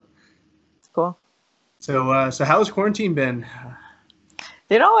Cool. So how's quarantine been?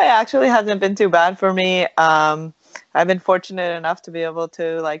 It actually hasn't been too bad for me. I've been fortunate enough to be able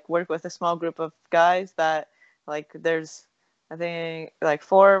to like work with a small group of guys that there's I think like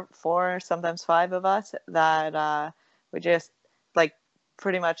four, sometimes five of us that we just like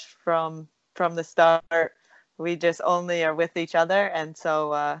pretty much from the start we just only are with each other, and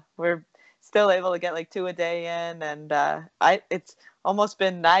so we're still able to get like two a day in, and I it's almost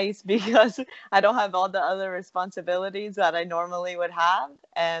been nice because I don't have all the other responsibilities that I normally would have,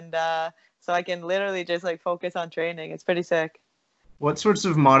 and so I can literally just like focus on training. It's pretty sick. What sorts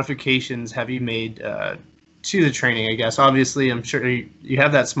of modifications have you made to the training? I guess obviously I'm sure you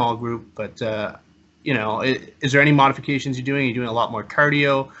have that small group, but is there any modifications you're doing? Are you doing a lot more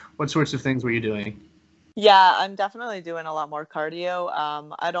cardio? What sorts of things were you doing? Yeah, I'm definitely doing a lot more cardio.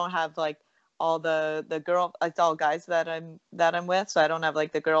 I don't have like all the girl, it's all guys that I'm with, so I don't have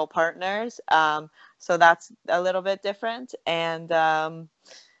like the girl partners. So that's a little bit different, and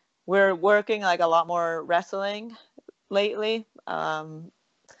we're working like a lot more wrestling lately.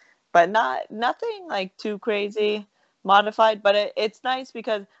 But nothing like too crazy modified, but it's nice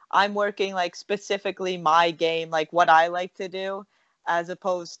because I'm working like specifically my game, like what I like to do, as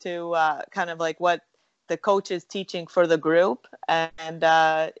opposed to kind of like what the coach is teaching for the group. And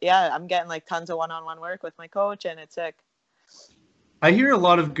yeah, I'm getting like tons of one-on-one work with my coach, and it's sick. I hear a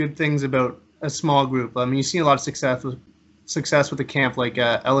lot of good things about a small group. I mean, you see a lot of success with a camp like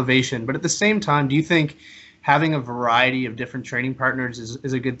Elevation, but at the same time, do you think having a variety of different training partners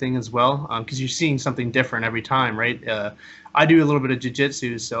is a good thing as well? Because you're seeing something different every time, right? I do a little bit of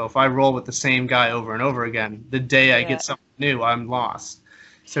jujitsu, so if I roll with the same guy over and over again, the day I Yeah. get something new, I'm lost.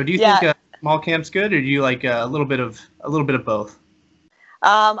 So do you think Yeah. small camp's good, or do you like a little bit of both?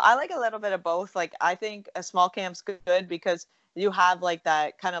 I like a little bit of both. Like, I think a small camp's good because you have like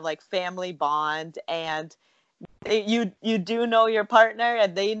that kind of like family bond, and you do know your partner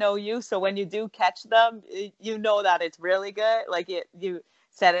and they know you, so when you do catch them, you know that it's really good. Like you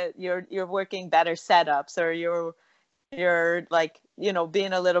set it, you're working better setups, or you're like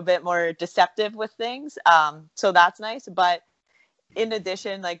being a little bit more deceptive with things. So that's nice. But in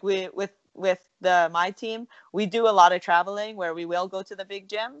addition, like with the my team, we do a lot of traveling where we will go to the big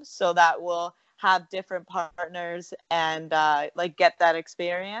gyms, so that we'll have different partners and like get that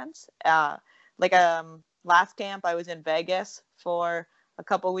experience. Last camp I was in Vegas for a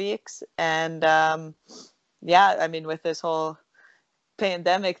couple weeks, and yeah, I mean, with this whole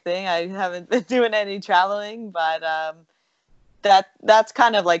pandemic thing, I haven't been doing any traveling, but that's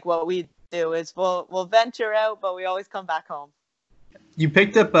kind of like what we do is we'll venture out, but we always come back home. You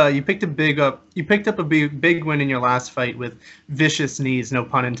picked up a big win in your last fight with vicious knees, no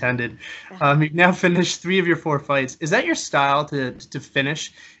pun intended. You've now finished three of your four fights. Is that your style to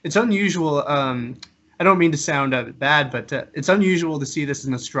finish? It's unusual. I don't mean to sound bad, but it's unusual to see this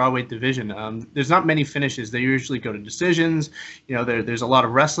in the strawweight division. There's not many finishes. They usually go to decisions. There's a lot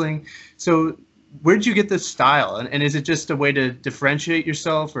of wrestling. So where'd you get this style? And is it just a way to differentiate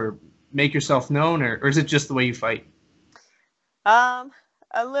yourself or make yourself known, or is it just the way you fight? Um,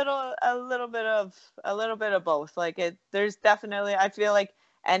 a little bit of both. Like there's definitely, I feel like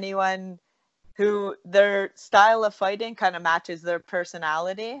anyone who their style of fighting kind of matches their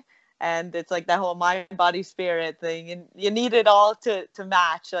personality, and it's like that whole mind, body, spirit thing, and you need it all to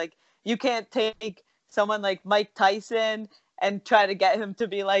match. Like you can't take someone like Mike Tyson and try to get him to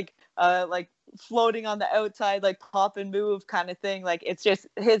be like floating on the outside, like pop and move kind of thing. Like it's just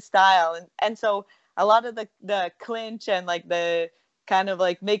his style, and so a lot of the clinch and like the kind of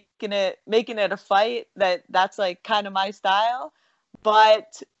like making it a fight, that's like kind of my style.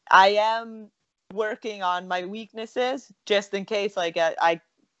 But I am working on my weaknesses just in case like I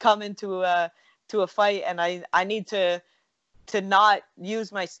come into a fight and I need to not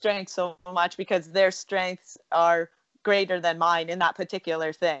use my strength so much because their strengths are greater than mine in that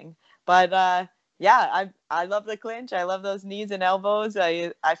particular thing. But yeah, I love the clinch. I love those knees and elbows.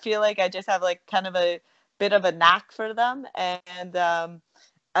 I feel like I just have like kind of a bit of a knack for them, and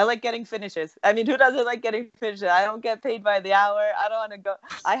I like getting finishes. I mean, who doesn't like getting finishes? I don't get paid by the hour. I don't want to go.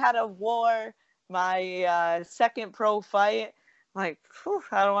 I had a war my second pro fight. Like, whew,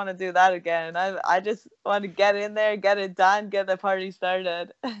 I don't want to do that again. I just want to get in there, get it done, get the party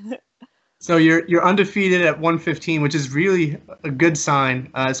started. So you're undefeated at 115, which is really a good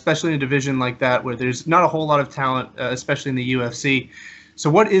sign, especially in a division like that where there's not a whole lot of talent, especially in the UFC. So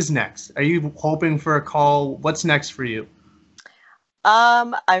what is next? Are you hoping for a call? What's next for you?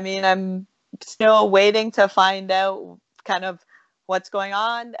 I mean, I'm still waiting to find out kind of what's going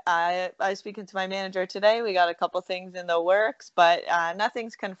on. I was speaking to my manager today. We got a couple things in the works, but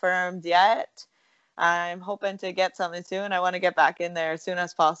nothing's confirmed yet. I'm hoping to get something soon. I want to get back in there as soon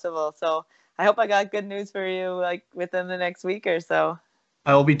as possible. So I hope I got good news for you, like within the next week or so.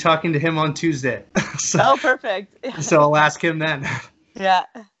 I will be talking to him on Tuesday. Oh, perfect. So I'll ask him then. Yeah.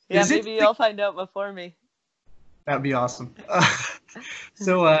 Maybe you'll find out before me. That'd be awesome.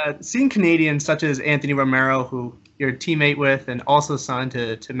 So seeing Canadians such as Anthony Romero, who you're a teammate with and also signed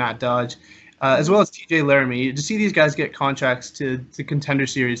to Matt Dodge, as well as TJ Laramie, to see these guys get contracts to Contender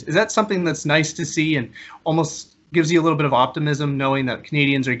Series, is that something that's nice to see and almost gives you a little bit of optimism knowing that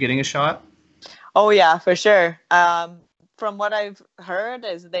Canadians are getting a shot? Oh, yeah, for sure. From what I've heard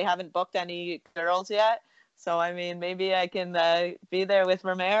is they haven't booked any girls yet. So, I mean, maybe I can be there with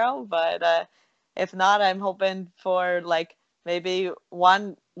Romero, but if not, I'm hoping for like maybe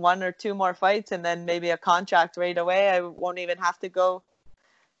one or two more fights and then maybe a contract right away. I won't even have to go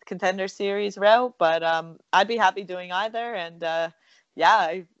Contender Series route, but I'd be happy doing either. And I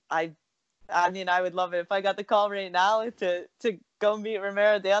mean, I would love it if I got the call right now to go meet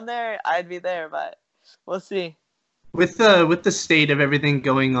Romero down there. I'd be there, but we'll see. With the state of everything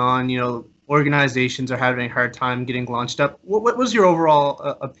going on, you know, organizations are having a hard time getting launched up. What was your overall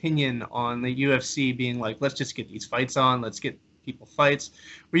opinion on the UFC being like, let's just get these fights on, let's get people fights?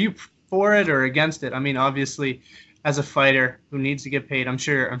 Were you for it or against it? I mean, obviously, as a fighter who needs to get paid, I'm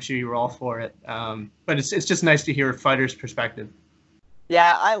sure you were all for it. But it's just nice to hear a fighter's perspective.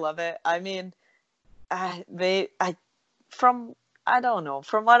 Yeah, I love it. I mean, from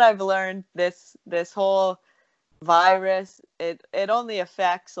what I've learned, this whole virus, it only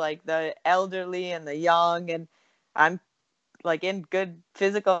affects like the elderly and the young, and I'm like in good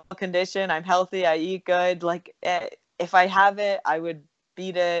physical condition. I'm healthy. I eat good. Like if I have it, I would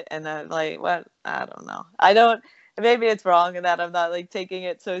beat it. And then like what? I don't know. Maybe it's wrong in that I'm not like taking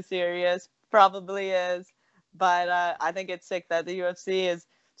it so serious. Probably is, but I think it's sick that the UFC is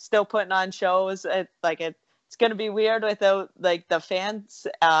still putting on shows. It's gonna be weird without like the fans.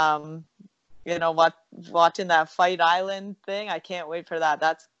 You know what? Watching that Fight Island thing, I can't wait for that.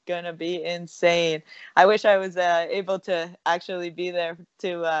 That's gonna be insane. I wish I was able to actually be there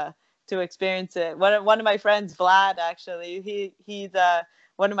to experience it. One of my friends, Vlad, actually, he's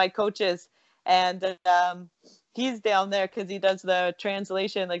one of my coaches, and he's down there because he does the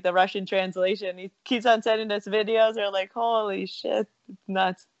translation, like the Russian translation. He keeps on sending us videos. We're like, holy shit, it's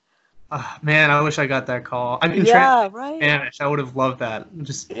nuts. Man, I wish I got that call. I can translate Spanish. I would have loved that.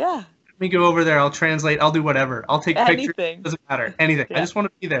 Let me go over there. I'll translate. I'll do whatever. I'll take pictures. It doesn't matter. Anything. Yeah. I just want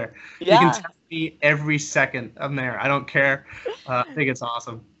to be there. Yeah. You can test me every second I'm there. I don't care. I think it's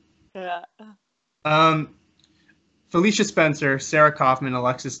awesome. Yeah. Felicia Spencer, Sarah Kaufman,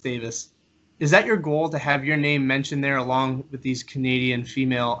 Alexis Davis. Is that your goal to have your name mentioned there along with these Canadian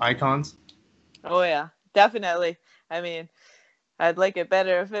female icons? Oh, yeah. Definitely. I mean, I'd like it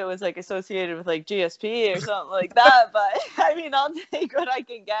better if it was like associated with like GSP or something like that, but I mean, I'll take what I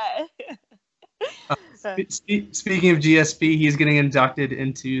can get. Speaking of GSP, he's getting inducted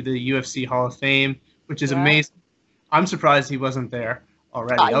into the UFC Hall of Fame, which is amazing. I'm surprised he wasn't there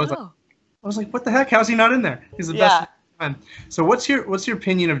already. I was like, what the heck? How's he not in there? He's the best. So what's your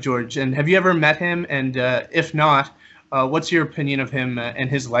opinion of George? And have you ever met him? And if not, what's your opinion of him and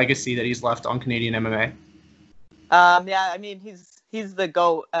his legacy that he's left on Canadian MMA? I mean, he's the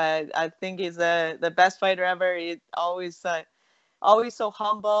GOAT. I think he's the best fighter ever. He's always so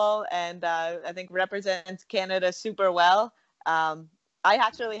humble, and I think represents Canada super well. I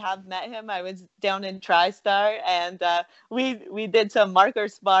actually have met him. I was down in TriStar, and we did some marker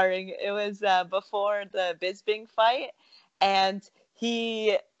sparring. It was before the Bisping fight, and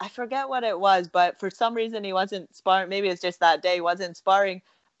I forget what it was, but for some reason he wasn't sparring. Maybe it's just that day he wasn't sparring,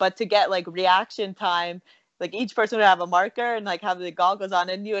 but to get like reaction time, like each person would have a marker and like have the goggles on,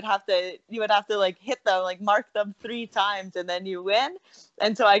 and you would have to like hit them, like mark them 3 times, and then you win.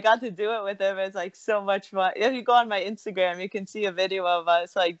 And so I got to do it with him. It's like so much fun. If you go on my Instagram, you can see a video of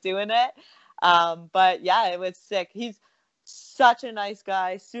us like doing it. But yeah, it was sick. He's such a nice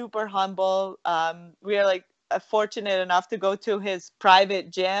guy, super humble. We are like fortunate enough to go to his private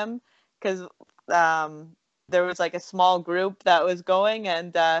gym because there was like a small group that was going,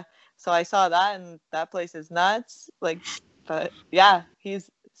 and so I saw that, and that place is nuts. Like, but yeah,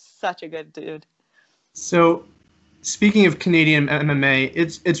 he's such a good dude. So, speaking of Canadian MMA,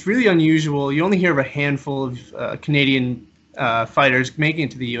 it's really unusual. You only hear of a handful of Canadian fighters making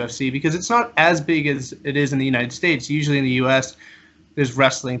it to the UFC because it's not as big as it is in the United States. Usually in the US, there's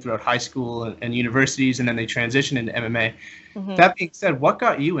wrestling throughout high school and universities, and then they transition into MMA. Mm-hmm. That being said, what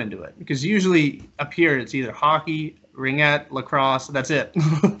got you into it? Because usually up here it's either hockey, ringette, lacrosse. That's it.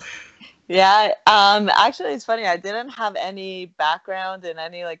 Yeah, actually it's funny. I didn't have any background in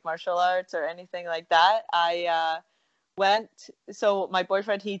any like martial arts or anything like that. I so my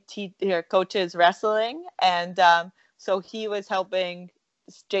boyfriend, he coaches wrestling, and so he was helping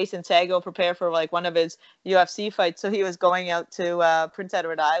Jason Sago prepare for like one of his UFC fights. So he was going out to Prince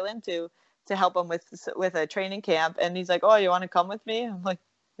Edward Island to help him with a training camp, and he's like, "Oh, you want to come with me?" I'm like,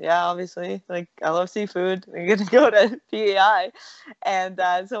 "Yeah, obviously. Like, I love seafood. We're gonna go to PEI." And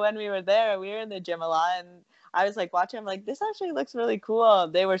so when we were there, we were in the gym a lot, and I was like watching. I'm like, "This actually looks really cool."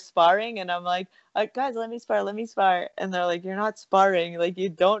 They were sparring, and I'm like, "Guys, let me spar." And they're like, "You're not sparring. Like, you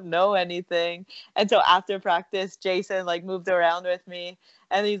don't know anything." And so after practice, Jason like moved around with me,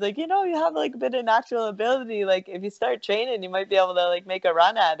 and he's like, "You know, you have like a bit of natural ability. Like, if you start training, you might be able to like make a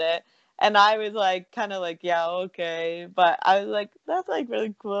run at it." And I was like, kind of like, yeah, okay. But I was like, that's like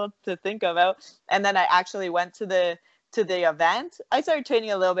really cool to think about. And then I actually went to the event. I started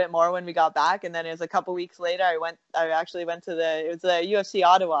training a little bit more when we got back, and then it was a couple weeks later. I actually went to it was the UFC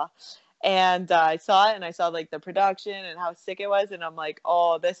Ottawa, and I saw it, and I saw like the production and how sick it was, and I'm like,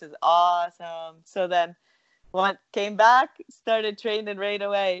 oh, this is awesome. So then, came back, started training right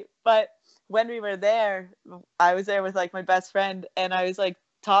away. But when we were there, I was there with like my best friend, and I was like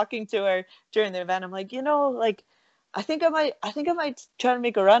talking to her during the event. I'm like, like I think I might try to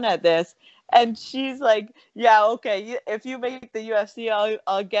make a run at this. And she's like, yeah, okay, if you make the UFC,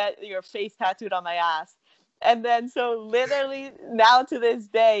 I'll get your face tattooed on my ass. And then so literally now to this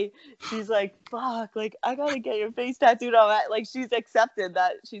day, she's like, fuck, like I gotta get your face tattooed on that. Like, she's accepted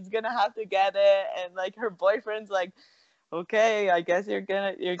that she's gonna have to get it. And like her boyfriend's like, okay, I guess you're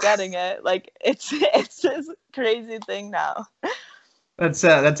getting it. Like, it's this crazy thing now. That's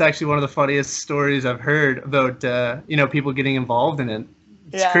actually one of the funniest stories I've heard about people getting involved in it.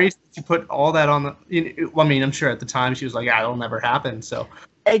 It's crazy to put all that on the. I mean, I'm sure at the time she was like, "Yeah, it'll never happen." So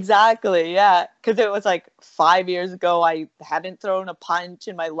exactly, yeah, because it was like 5 years ago. I hadn't thrown a punch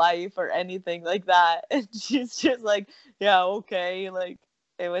in my life or anything like that, and she's just like, "Yeah, okay." Like,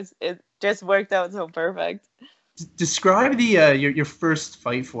 it just worked out so perfect. Describe the your first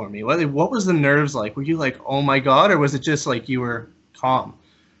fight for me. What was the nerves like? Were you like, "Oh my god," or was it just like you were calm?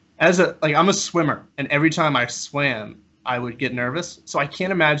 I'm a swimmer, and every time I swam, I would get nervous. So I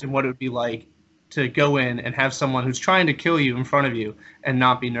can't imagine what it would be like to go in and have someone who's trying to kill you in front of you and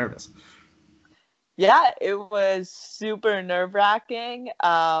not be nervous. Yeah, it was super nerve-wracking. It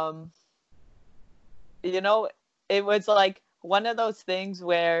was like one of those things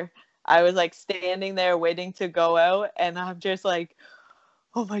where I was like standing there waiting to go out, and I'm just like,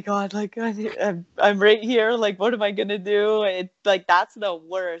 oh my god, like I'm right here, like what am I gonna do? It's like, that's the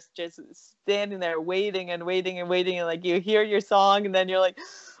worst, just standing there waiting and waiting and waiting, and like you hear your song, and then you're like,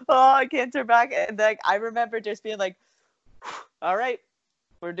 oh, I can't turn back. And like I remember just being like, all right,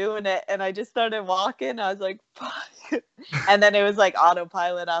 we're doing it. And I just started walking. I was like, fuck. And then it was like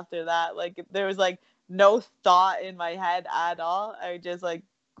autopilot after that. Like, there was like no thought in my head at all. I just like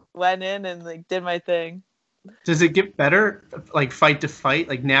went in and like did my thing. Does it get better, like fight to fight?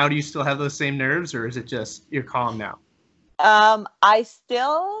 Like now, do you still have those same nerves, or is it just you're calm now? I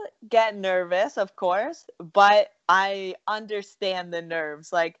still get nervous, of course, but I understand the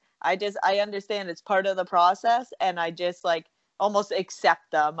nerves. Like, I understand it's part of the process, and I just like almost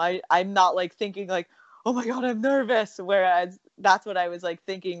accept them. I'm not like thinking like, oh my god, I'm nervous. Whereas that's what I was like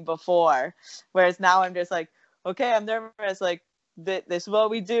thinking before. Whereas now I'm just like, okay, I'm nervous. Like, this is what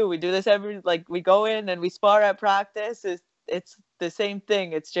we do. We do this we go in and we spar at practice. It's the same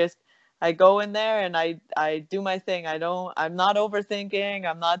thing. It's just I go in there and I do my thing. I'm not overthinking.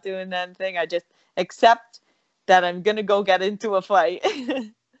 I'm not doing anything. I just accept that I'm gonna go get into a fight.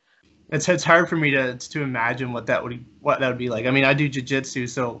 It's hard for me to imagine what that would be like. I mean, I do jiu-jitsu,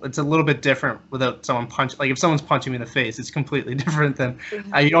 so it's a little bit different without someone like if someone's punching me in the face, it's completely different than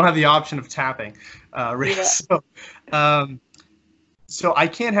you don't have the option of tapping. Right? Yeah. So I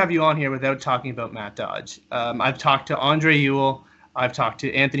can't have you on here without talking about Matt Dodge. I've talked to Andre Ewell, I've talked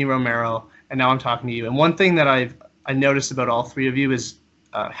to Anthony Romero, and now I'm talking to you. And one thing that I noticed about all three of you is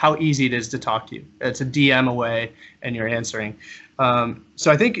how easy it is to talk to you. It's a DM away, and you're answering. So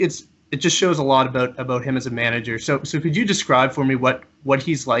I think it just shows a lot about him as a manager. So could you describe for me what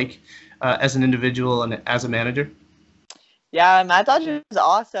he's like as an individual and as a manager? Yeah, Matt Dodge is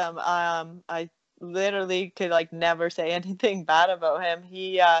awesome. I literally could like never say anything bad about him.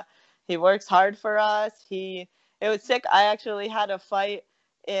 He works hard for us. It was sick. I actually had a fight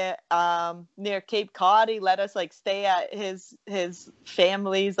near Cape Cod. He let us like stay at his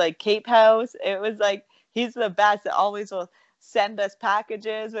family's like Cape house. It was like he's the best. Always will send us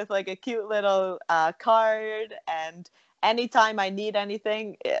packages with like a cute little card, and anytime I need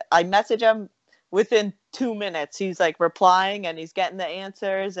anything, I message him. Within 2 minutes, he's like replying and he's getting the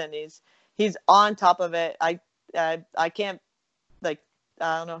answers and he's on top of it. I can't, like,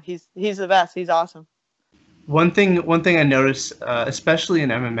 I don't know. He's the best. He's awesome. One thing I notice, especially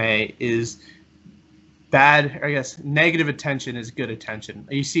in MMA, is bad, I guess, negative attention is good attention.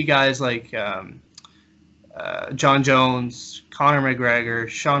 You see guys like John Jones, Conor McGregor,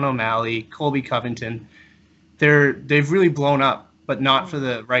 Sean O'Malley, Colby Covington. They've really blown up, but not for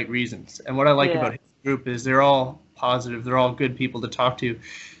the right reasons. And what I like about his group is they're all positive. They're all good people to talk to.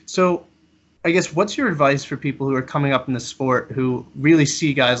 So I guess what's your advice for people who are coming up in the sport who really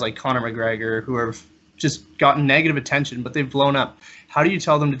see guys like Conor McGregor who have just gotten negative attention, but they've blown up? How do you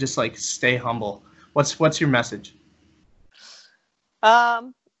tell them to just like stay humble? What's your message?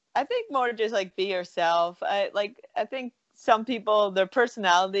 I think more just like be yourself. I think some people, their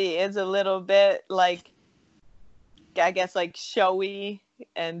personality is a little bit like, I guess, like showy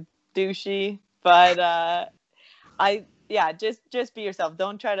and douchey, but just be yourself.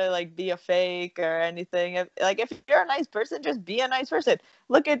 Don't try to like be a fake or anything. If you're a nice person, just be a nice person.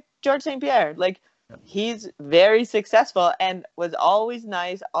 Look at George St. Pierre. Like, he's very successful and was always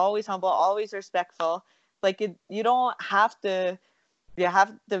nice, always humble, always respectful. Like, you don't have to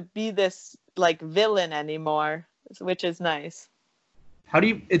be this like villain anymore, which is nice.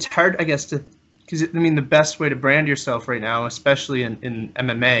 It's hard, I guess, because I mean, the best way to brand yourself right now, especially in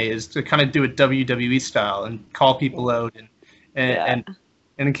MMA, is to kind of do it WWE style and call people out and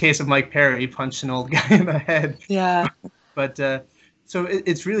in the case of Mike Perry, punch an old guy in the head. Yeah. But so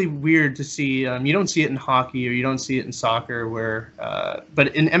it's really weird to see. You don't see it in hockey or you don't see it in soccer,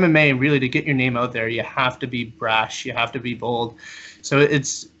 but in MMA, really, to get your name out there, you have to be brash, you have to be bold. So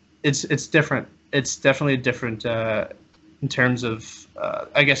it's different. It's definitely different in terms of,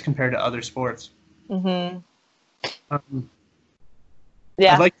 I guess, compared to other sports. Mm-hmm.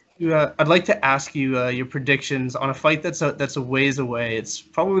 I'd like to ask you your predictions on a fight that's a ways away. It's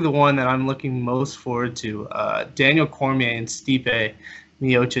probably the one that I'm looking most forward to. Daniel Cormier and Stipe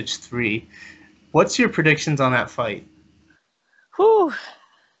Miocic 3. What's your predictions on that fight? Whew.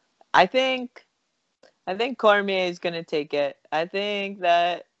 I think Cormier is going to take it. I think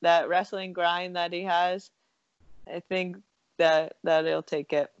that wrestling grind that he has, I think that he'll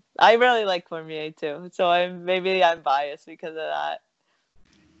take it. I really like Cormier too, so I'm biased because of that.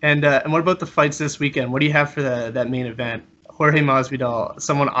 And what about the fights this weekend? What do you have for that main event? Jorge Masvidal,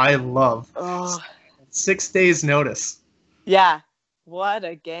 someone I love. Oh. 6 days notice. Yeah, what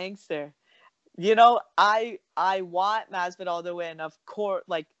a gangster. You know, I want Masvidal to win, of course,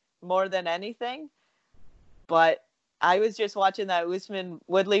 like more than anything. But I was just watching that Usman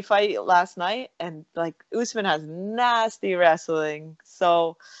Woodley fight last night, and like Usman has nasty wrestling.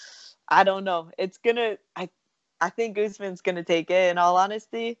 So I don't know. I think Usman's gonna take it, in all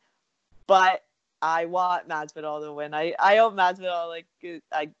honesty. But I want Masvidal to win. I hope Masvidal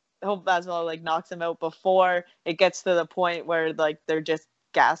like knocks him out before it gets to the point where like they're just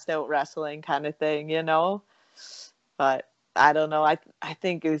gassed out wrestling kind of thing, you know. But I don't know. I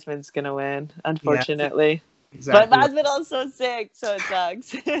think Usman's gonna win, unfortunately. Yeah. Exactly. But Masvidal's so sick, so it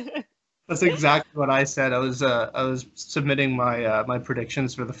sucks. That's exactly what I said. I was submitting my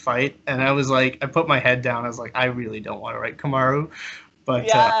predictions for the fight, and I was like, I put my head down. I was like, I really don't want to write Kamaru, but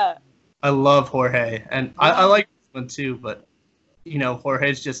yeah. I love Jorge, and I like this one too. But you know,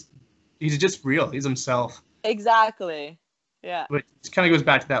 Jorge's he's just real. He's himself. Exactly. Yeah. But it kind of goes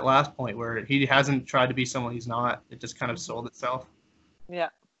back to that last point where he hasn't tried to be someone he's not. It just kind of sold itself. Yeah.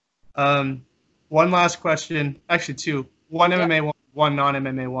 One last question. Actually, two. One MMA, one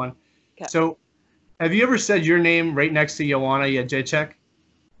non-MMA one. Okay. So, have you ever said your name right next to Joanna Jędrzejczyk?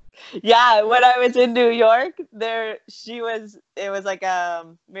 Yeah, when I was in New York, it was like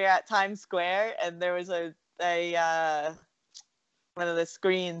we were at Times Square, and there was a one of the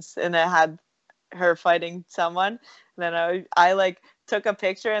screens, and it had her fighting someone. And then I like took a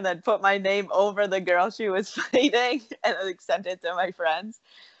picture and then put my name over the girl she was fighting, and like sent it to my friends.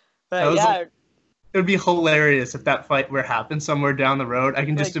 But yeah. It would be hilarious if that fight were to happen somewhere down the road. I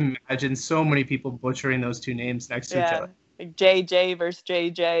can just imagine so many people butchering those two names next to each other. Like JJ versus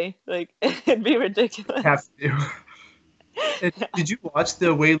JJ. Like, it'd be ridiculous. Have to. Did you watch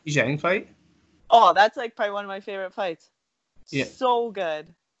the Wei Li Zhang fight? Oh, that's like probably one of my favorite fights. Yeah. So good.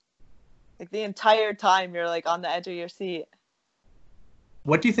 Like the entire time you're like on the edge of your seat.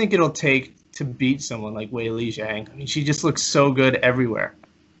 What do you think it'll take to beat someone like Wei Li Zhang? I mean, she just looks so good everywhere.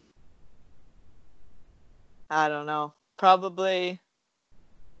 I don't know. Probably.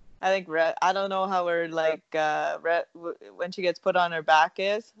 I think I don't know how her like when she gets put on her back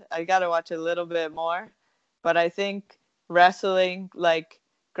is. I gotta watch a little bit more, but I think wrestling, like,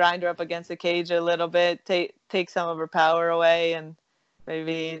 grind her up against the cage a little bit, take some of her power away, and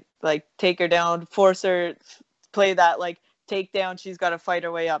maybe like take her down, force her play that like takedown. She's got to fight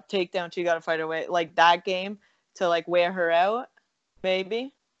her way up. Takedown. She got to fight her way like that game to like wear her out.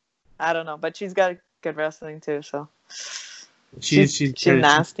 Maybe. I don't know, but she's got good wrestling too, so. She's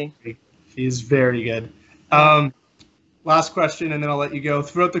nasty. She's very good. Last question, and then I'll let you go.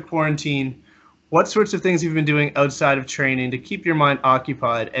 Throughout the quarantine, what sorts of things have you been doing outside of training to keep your mind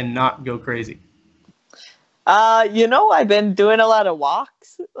occupied and not go crazy? I've been doing a lot of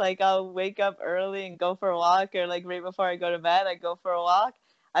walks. Like, I'll wake up early and go for a walk, or like right before I go to bed, I go for a walk.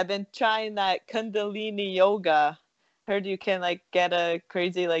 I've been trying that Kundalini yoga. Heard you can like get a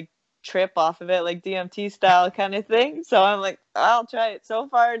crazy like trip off of it, like DMT style kind of thing. So I'm like, I'll try it. So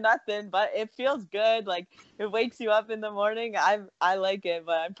far, nothing, but it feels good. Like, it wakes you up in the morning. I like it,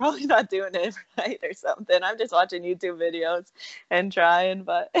 but I'm probably not doing it right or something. I'm just watching YouTube videos and trying,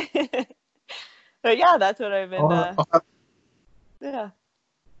 but but yeah, that's what I've been. Yeah.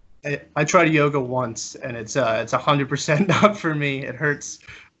 I tried yoga once, and it's 100% not for me. It hurts.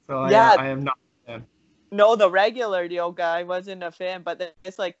 So yeah, I am not a fan. No, the regular yoga, I wasn't a fan, but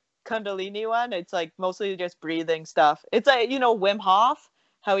it's like Kundalini one. It's like mostly just breathing stuff. It's like, Wim Hof,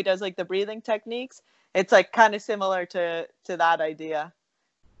 how he does like the breathing techniques. It's like kind of similar to that idea.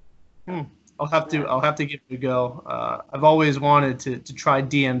 I'll have to give it a go. I've always wanted to try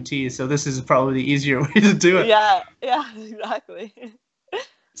DMT, so this is probably the easier way to do it. Yeah, exactly.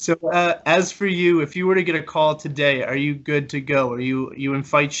 So as for you, if you were to get a call today, are you good to go? Are you in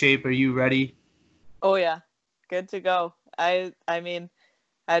fight shape? Are you ready? Oh yeah, good to go. I mean,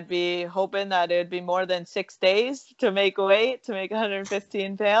 I'd be hoping that it'd be more than 6 days to make weight, to make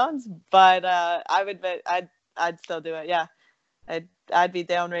 115 pounds, but I'd still do it. Yeah, I'd be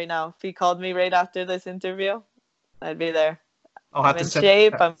down right now. If he called me right after this interview, I'd be there. I'm in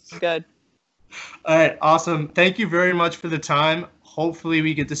shape. I'm good. All right, awesome. Thank you very much for the time. Hopefully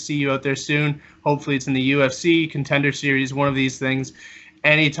we get to see you out there soon. Hopefully it's in the UFC, Contender Series, one of these things.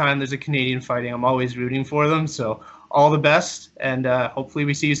 Anytime there's a Canadian fighting, I'm always rooting for them. So all the best, and hopefully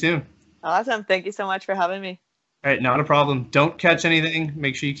we see you soon. Awesome. Thank you so much for having me. All right, not a problem. Don't catch anything.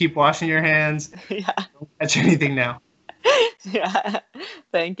 Make sure you keep washing your hands. Yeah. Don't catch anything now. Yeah.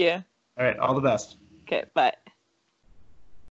 Thank you. All right, all the best. Okay, bye.